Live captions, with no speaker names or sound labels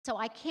So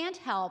I can't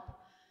help,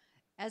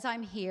 as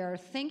I'm here,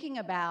 thinking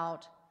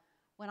about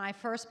when I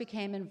first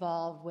became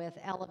involved with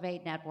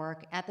Ellevate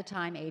Network, at the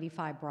time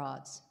 85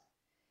 Broads,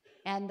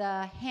 and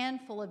the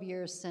handful of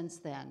years since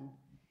then.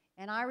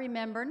 And I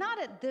remember,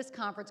 not at this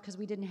conference because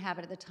we didn't have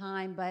it at the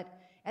time, but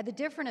at the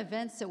different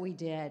events that we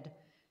did,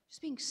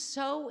 just being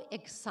so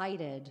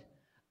excited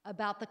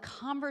about the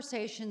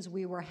conversations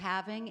we were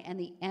having and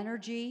the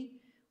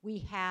energy we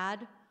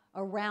had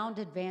around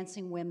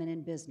advancing women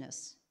in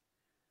business.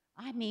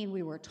 I mean,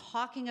 we were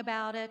talking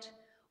about it.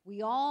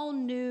 We all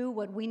knew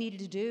what we needed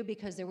to do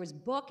because there was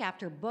book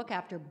after book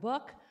after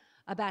book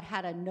about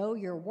how to know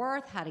your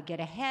worth, how to get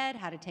ahead,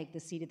 how to take the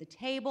seat at the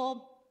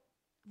table.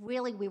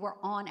 Really, we were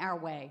on our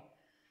way.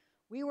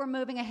 We were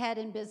moving ahead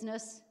in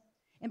business.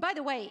 And by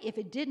the way, if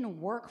it didn't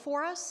work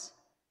for us,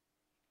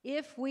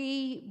 if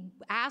we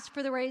asked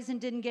for the raise and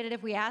didn't get it,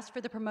 if we asked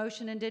for the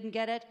promotion and didn't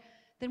get it,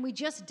 then we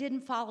just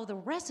didn't follow the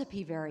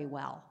recipe very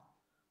well,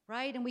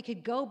 right? And we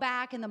could go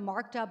back in the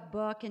marked up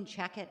book and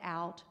check it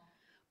out.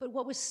 But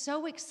what was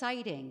so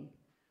exciting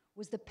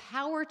was the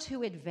power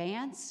to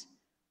advance.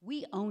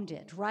 We owned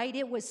it, right?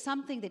 It was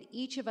something that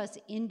each of us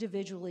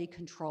individually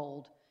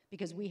controlled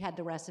because we had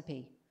the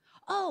recipe.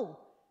 Oh,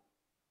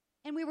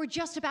 and we were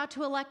just about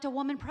to elect a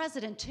woman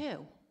president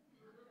too.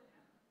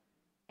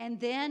 And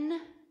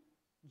then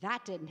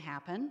that didn't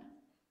happen.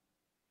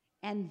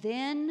 And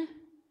then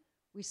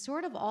we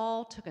sort of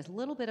all took a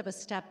little bit of a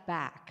step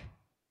back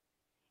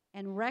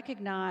and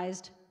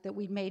recognized that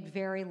we'd made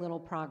very little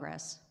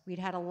progress. We'd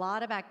had a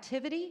lot of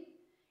activity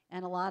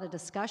and a lot of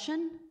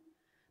discussion,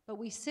 but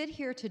we sit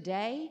here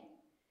today,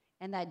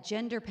 and that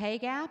gender pay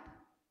gap,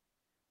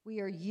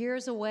 we are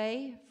years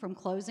away from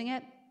closing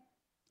it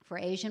for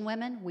Asian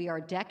women. We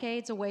are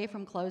decades away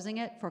from closing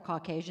it for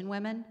Caucasian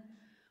women.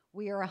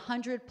 We are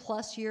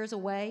 100+ years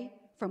away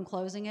from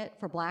closing it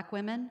for Black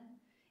women,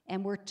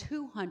 and we're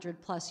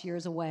 200+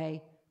 years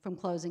away from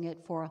closing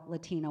it for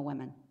Latino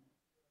women.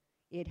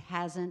 It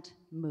hasn't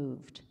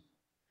moved.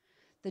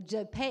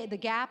 The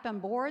gap on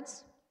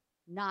boards,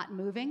 not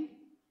moving.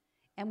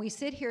 And we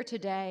sit here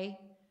today,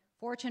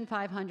 Fortune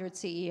 500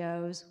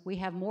 CEOs, we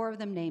have more of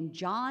them named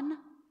John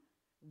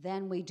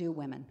than we do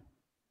women.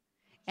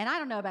 And I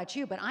don't know about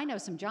you, but I know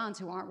some Johns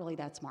who aren't really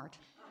that smart.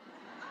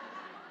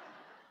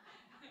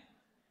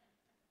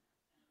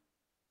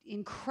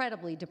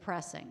 Incredibly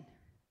depressing.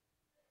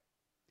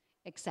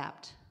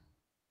 Except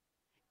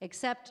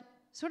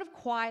sort of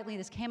quietly,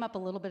 this came up a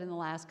little bit in the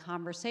last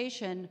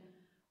conversation,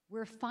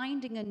 we're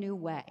finding a new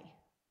way.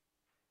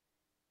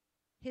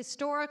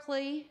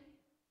 Historically,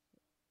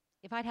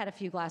 if I'd had a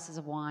few glasses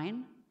of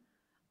wine,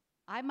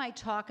 I might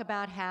talk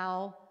about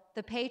how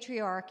the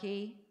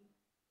patriarchy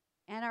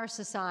and our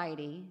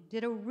society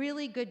did a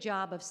really good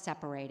job of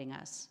separating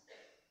us,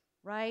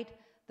 right?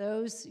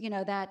 Those,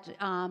 that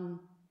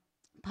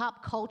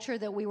pop culture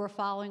that we were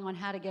following on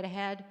how to get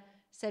ahead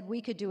said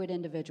we could do it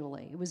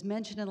individually. It was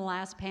mentioned in the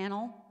last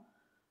panel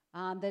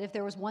that if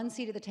there was one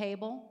seat at the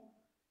table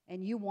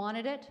and you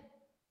wanted it,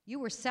 you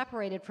were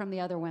separated from the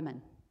other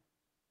women,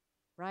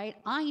 right?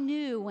 I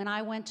knew when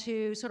I went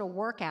to sort of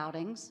work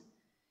outings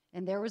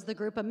and there was the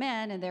group of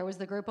men and there was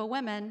the group of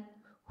women,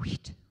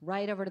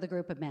 right over to the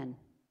group of men,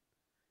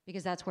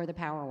 because that's where the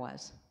power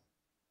was.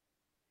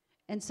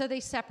 And so they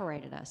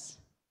separated us.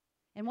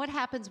 And what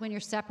happens when you're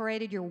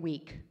separated? You're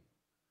weak.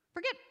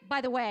 Forget,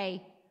 by the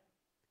way,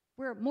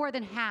 we're more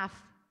than half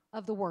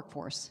of the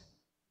workforce.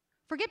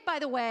 Forget, by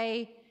the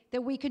way,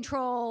 that we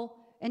control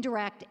and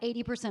direct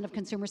 80% of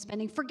consumer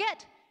spending.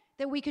 Forget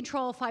that we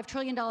control $5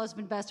 trillion of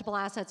investable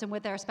assets and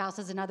with our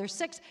spouses another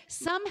 6.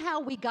 Somehow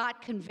we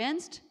got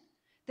convinced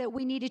that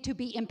we needed to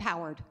be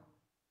empowered,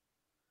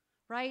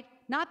 right?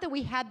 Not that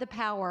we had the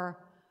power,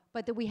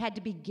 but that we had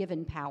to be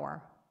given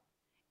power.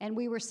 And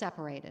we were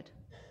separated.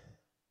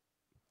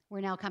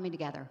 We're now coming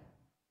together.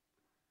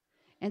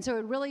 And so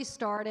it really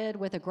started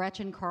with a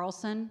Gretchen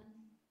Carlson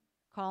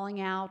calling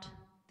out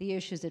the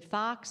issues at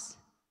Fox.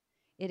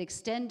 It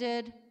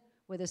extended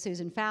with a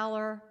Susan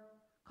Fowler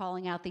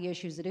calling out the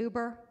issues at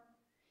Uber.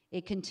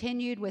 It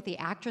continued with the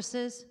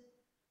actresses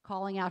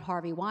calling out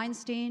Harvey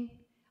Weinstein.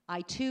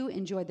 I, too,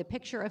 enjoyed the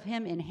picture of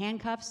him in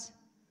handcuffs.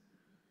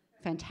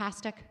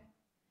 Fantastic.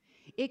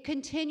 It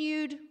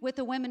continued with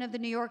the women of the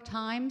New York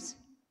Times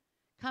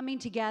coming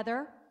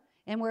together,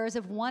 and whereas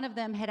if one of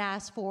them had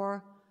asked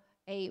for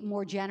a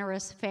more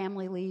generous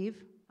family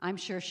leave, I'm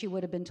sure she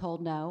would have been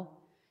told no.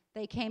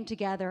 They came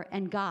together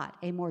and got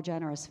a more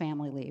generous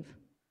family leave,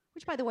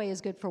 which, by the way,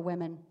 is good for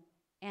women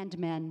and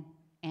men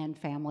and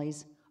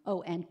families,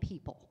 and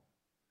people.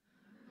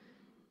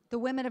 The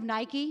women of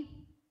Nike,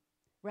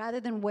 rather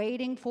than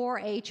waiting for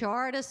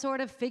HR to sort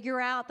of figure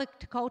out the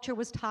culture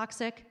was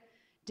toxic,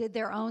 did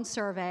their own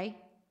survey,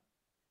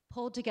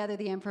 pulled together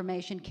the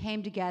information,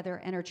 came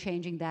together, and are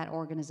changing that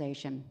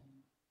organization.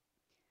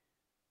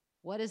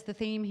 What is the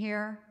theme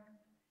here?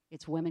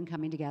 It's women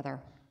coming together.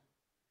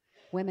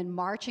 Women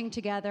marching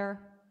together,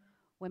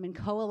 women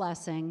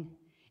coalescing,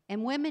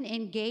 and women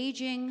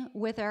engaging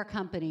with our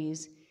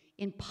companies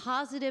in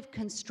positive,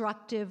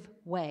 constructive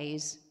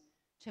ways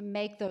to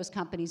make those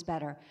companies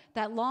better.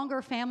 That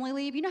longer family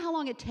leave, you know how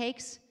long it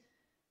takes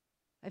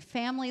a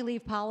family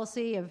leave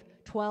policy of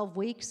 12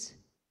 weeks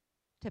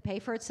to pay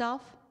for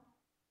itself?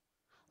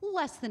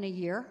 Less than a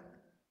year.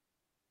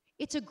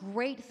 It's a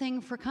great thing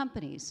for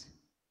companies,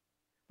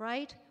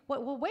 right?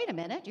 Well, wait a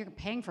minute, you're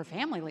paying for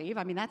family leave.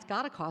 I mean, that's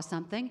got to cost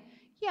something.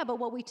 Yeah, but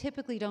what we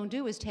typically don't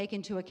do is take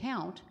into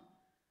account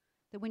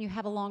that when you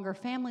have a longer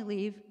family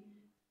leave,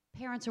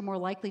 parents are more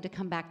likely to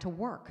come back to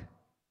work.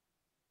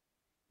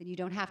 Then you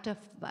don't have to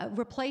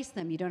replace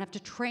them. You don't have to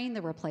train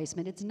the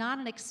replacement. It's not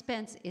an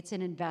expense, it's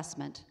an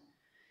investment.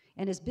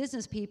 And as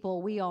business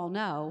people, we all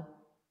know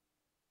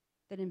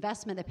that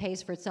investment that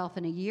pays for itself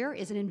in a year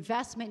is an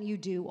investment you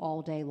do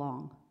all day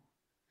long.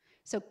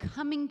 So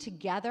coming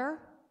together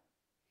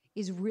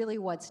is really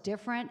what's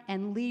different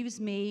and leaves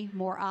me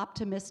more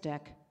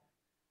optimistic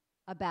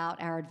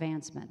about our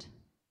advancement.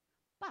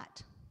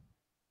 But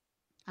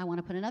I want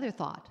to put another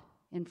thought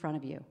in front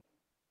of you.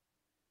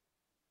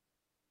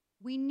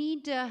 We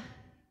need to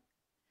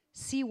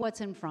see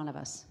what's in front of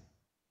us,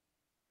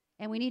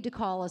 and we need to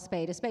call a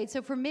spade a spade.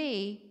 So for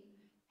me,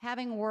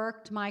 having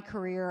worked my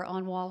career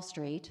on Wall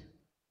Street,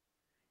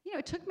 you know,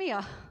 it took me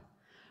a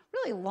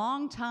really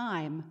long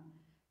time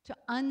to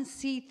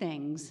unsee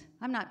things.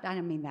 I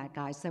don't mean that,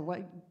 guys.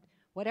 So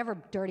whatever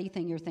dirty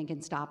thing you're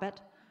thinking, stop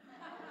it.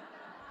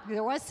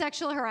 There was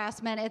sexual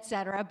harassment,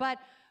 etc.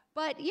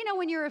 But you know,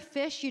 when you're a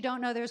fish, you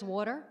don't know there's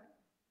water.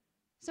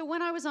 So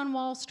when I was on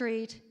Wall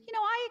Street, you know,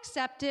 I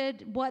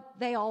accepted what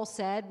they all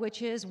said,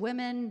 which is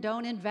women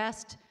don't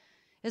invest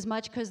as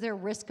much because they're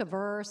risk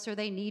averse, or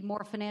they need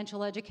more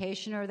financial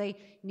education, or they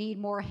need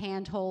more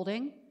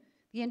hand-holding.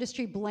 The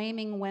industry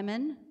blaming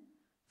women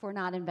for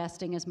not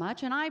investing as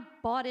much, and I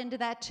bought into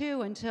that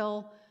too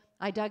until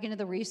I dug into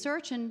the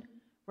research and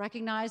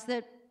recognized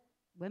that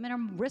women are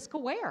risk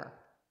aware.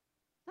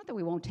 Not that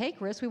we won't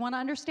take risk, we want to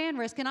understand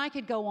risk, and I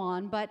could go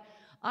on, but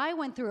I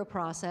went through a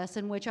process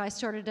in which I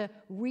started to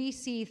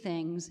re-see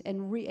things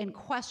and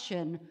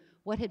question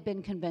what had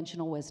been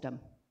conventional wisdom.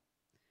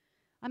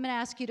 I'm going to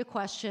ask you to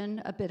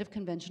question a bit of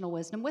conventional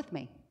wisdom with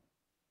me.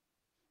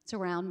 It's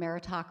around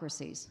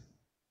meritocracies.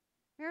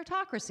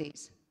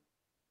 Meritocracies.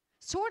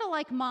 Sort of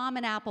like mom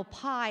and apple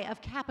pie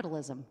of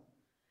capitalism.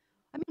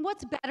 I mean,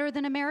 what's better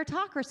than a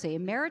meritocracy? A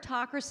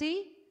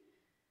meritocracy,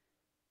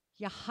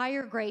 you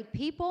hire great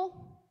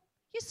people,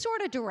 you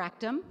sort of direct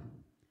them,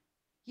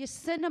 you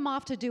send them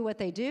off to do what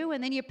they do,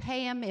 and then you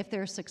pay them if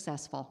they're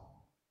successful.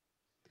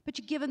 But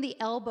you give them the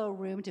elbow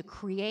room to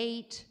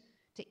create,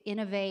 to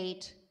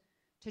innovate,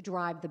 to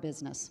drive the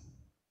business.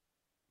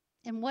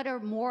 And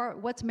what's more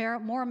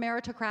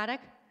meritocratic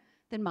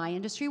than my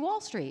industry,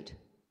 Wall Street?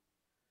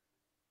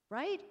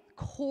 Right?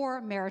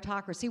 Core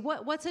meritocracy.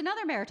 What's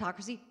another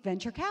meritocracy?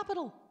 Venture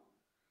capital.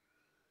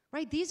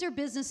 Right? These are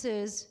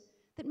businesses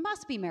that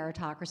must be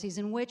meritocracies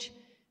in which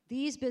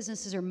these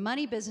businesses are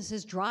money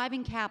businesses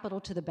driving capital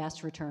to the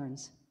best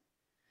returns.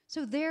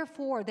 So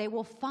therefore, they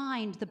will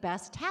find the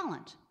best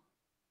talent.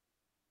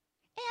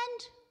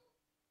 And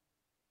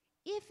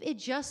if it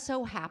just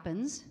so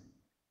happens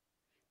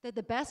that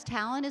the best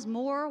talent is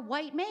more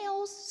white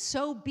males,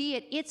 so be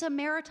it. It's a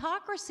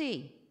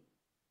meritocracy.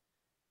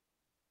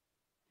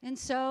 And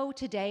so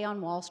today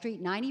on Wall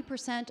Street,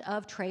 90%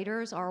 of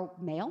traders are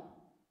male,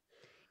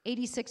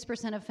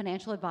 86% of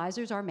financial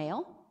advisors are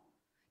male,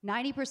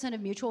 90%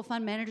 of mutual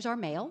fund managers are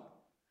male,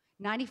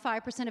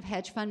 95% of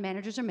hedge fund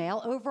managers are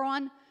male. Over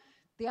on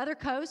the other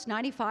coast,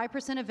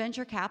 95% of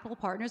venture capital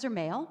partners are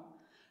male.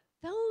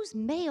 Those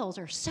males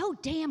are so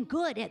damn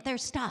good at their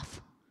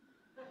stuff.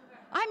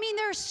 I mean,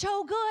 they're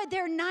so good.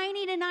 They're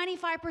 90 to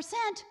 95%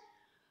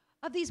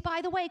 of these,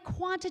 by the way,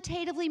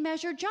 quantitatively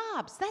measured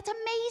jobs. That's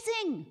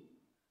amazing.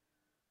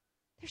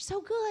 They're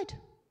so good.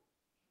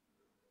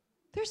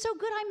 They're so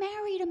good, I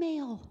married a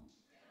male.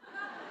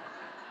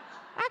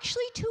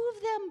 Actually, 2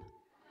 of them.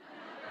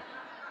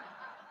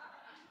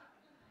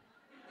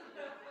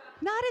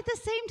 Not at the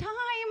same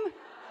time.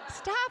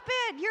 Stop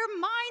it. Your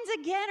minds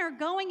again are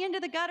going into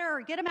the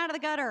gutter. Get them out of the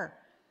gutter.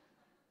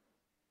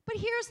 But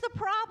here's the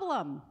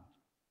problem.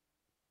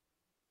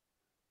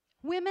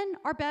 Women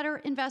are better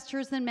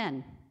investors than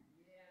men.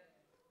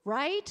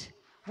 Right?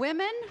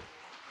 Women,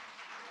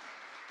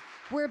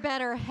 we're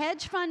better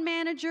hedge fund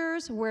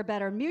managers, we're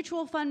better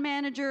mutual fund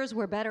managers,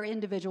 we're better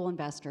individual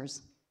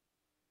investors.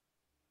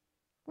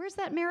 Where's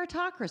that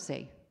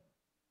meritocracy?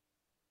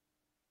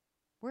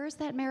 Where's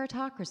that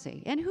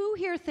meritocracy? And who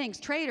here thinks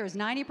traders,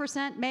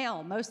 90%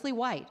 male, mostly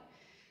white?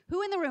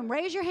 Who in the room,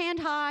 raise your hand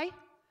high,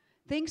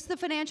 thinks the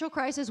financial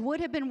crisis would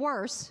have been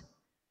worse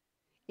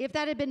if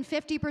that had been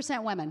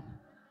 50% women?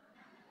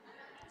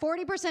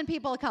 40%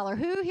 people of color.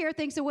 Who here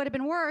thinks it would have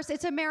been worse?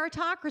 It's a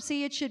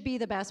meritocracy. It should be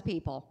the best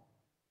people.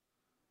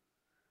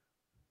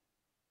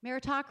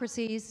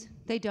 Meritocracies,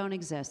 they don't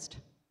exist.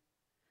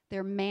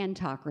 They're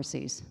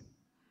mantocracies.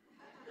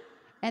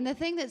 And the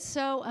thing that's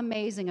so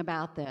amazing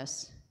about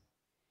this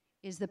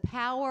is the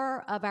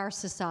power of our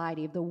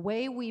society, the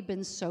way we've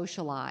been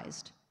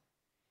socialized,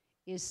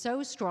 is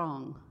so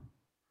strong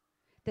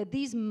that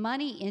these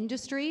money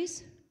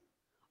industries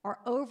are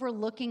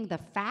overlooking the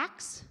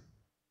facts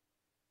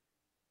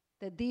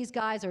that these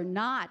guys are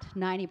not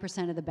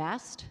 90% of the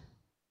best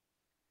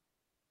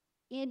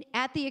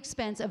at the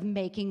expense of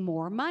making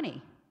more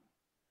money,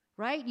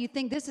 right? You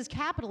think this is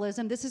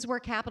capitalism, this is where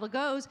capital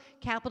goes,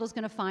 capital's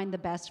gonna find the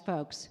best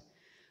folks.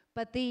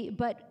 But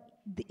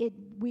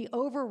we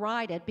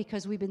override it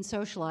because we've been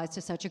socialized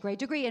to such a great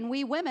degree, and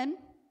we women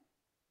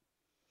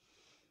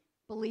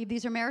believe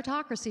these are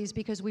meritocracies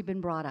because we've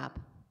been brought up.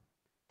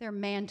 They're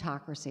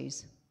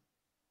mantocracies.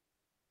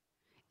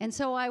 And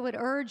so I would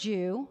urge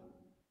you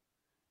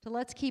to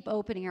let's keep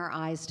opening our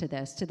eyes to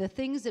this, to the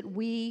things that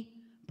we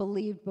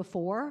believed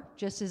before,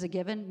 just as a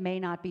given, may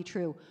not be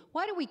true.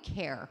 Why do we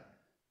care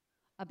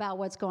about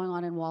what's going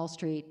on in Wall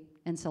Street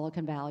and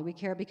Silicon Valley? We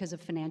care because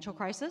of financial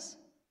crisis.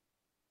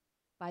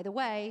 By the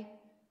way,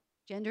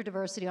 gender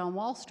diversity on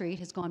Wall Street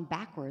has gone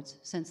backwards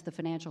since the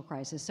financial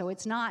crisis, so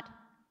it's not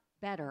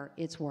better,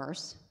 it's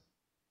worse.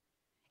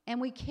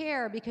 And we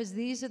care because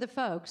these are the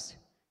folks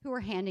who are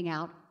handing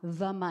out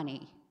the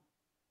money.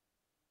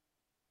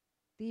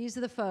 These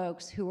are the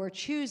folks who are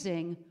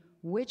choosing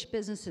which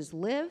businesses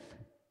live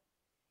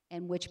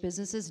and which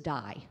businesses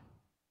die.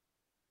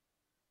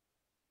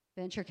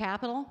 Venture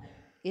capital,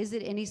 is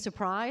it any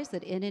surprise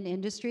that in an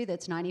industry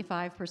that's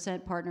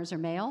 95% partners are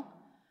male,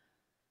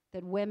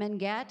 that women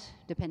get,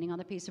 depending on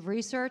the piece of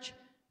research,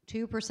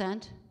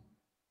 2%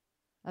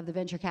 of the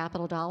venture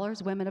capital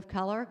dollars? Women of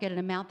color get an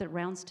amount that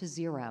rounds to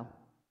 0.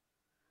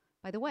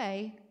 By the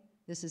way,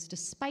 this is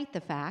despite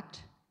the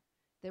fact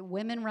that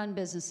women-run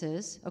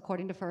businesses,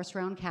 according to First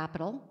Round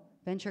Capital,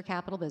 venture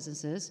capital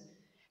businesses,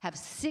 have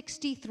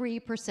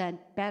 63%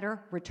 better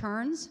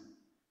returns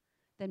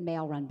than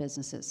male-run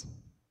businesses.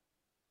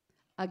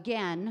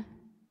 Again,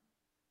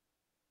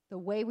 the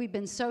way we've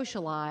been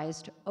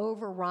socialized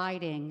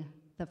overriding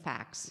the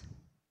facts.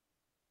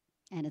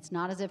 And it's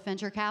not as if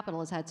venture capital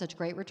has had such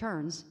great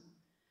returns.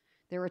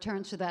 Their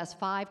returns for the last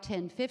 5,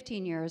 10,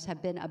 15 years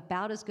have been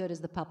about as good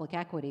as the public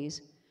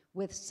equities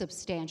with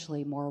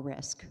substantially more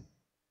risk.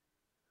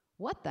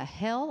 What the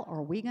hell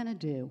are we gonna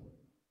do?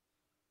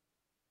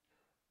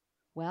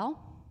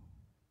 Well,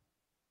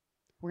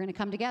 we're gonna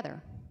come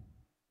together.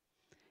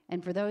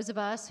 And for those of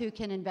us who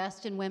can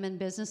invest in women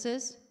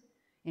businesses,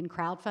 in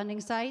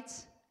crowdfunding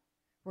sites,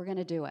 we're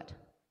gonna do it.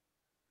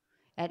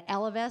 At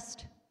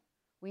Ellevest,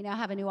 we now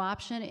have a new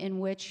option in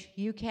which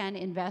you can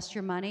invest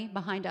your money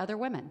behind other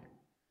women.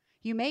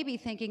 You may be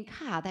thinking,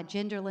 God, that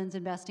gender lens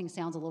investing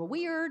sounds a little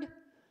weird.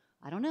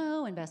 I don't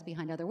know, invest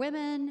behind other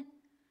women.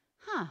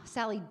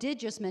 Sallie did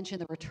just mention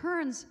the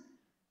returns,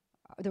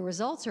 the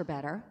results are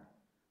better.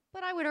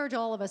 But I would urge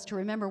all of us to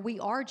remember we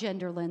are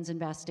gender lens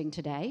investing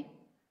today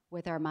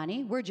with our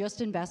money. We're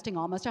just investing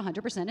almost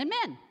 100% in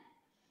men.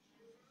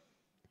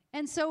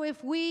 And so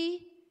if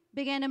we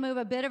begin to move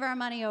a bit of our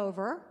money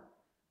over,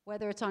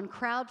 whether it's on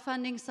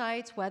crowdfunding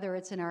sites, whether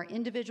it's in our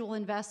individual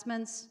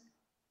investments,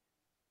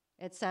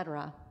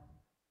 etc.,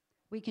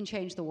 we can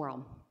change the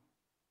world.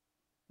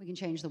 We can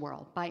change the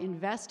world by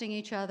investing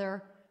each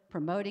other,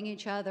 promoting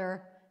each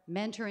other,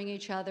 mentoring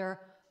each other,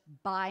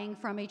 buying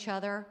from each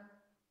other,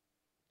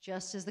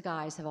 just as the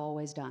guys have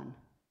always done.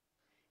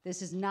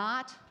 This is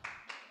not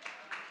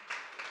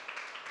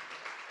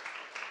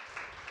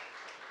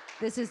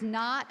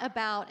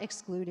about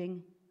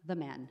excluding the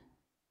men.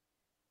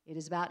 It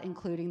is about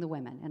including the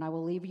women. And I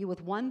will leave you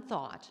with one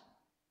thought.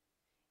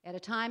 At a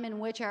time in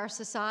which our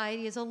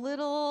society is a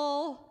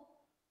little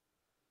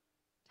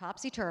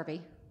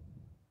topsy-turvy,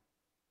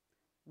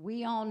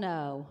 we all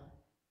know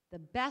the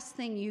best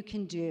thing you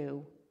can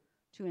do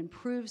to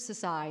improve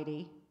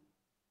society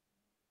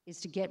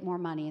is to get more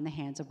money in the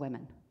hands of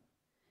women.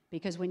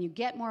 Because when you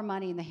get more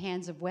money in the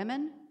hands of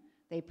women,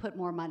 they put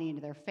more money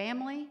into their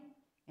family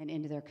and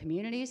into their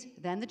communities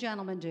than the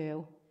gentlemen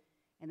do,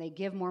 and they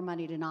give more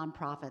money to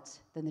nonprofits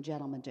than the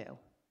gentlemen do.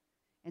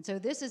 And so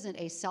this isn't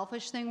a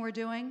selfish thing we're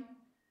doing.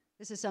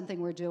 This is something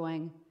we're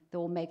doing that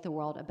will make the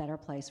world a better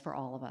place for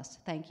all of us.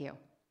 Thank you.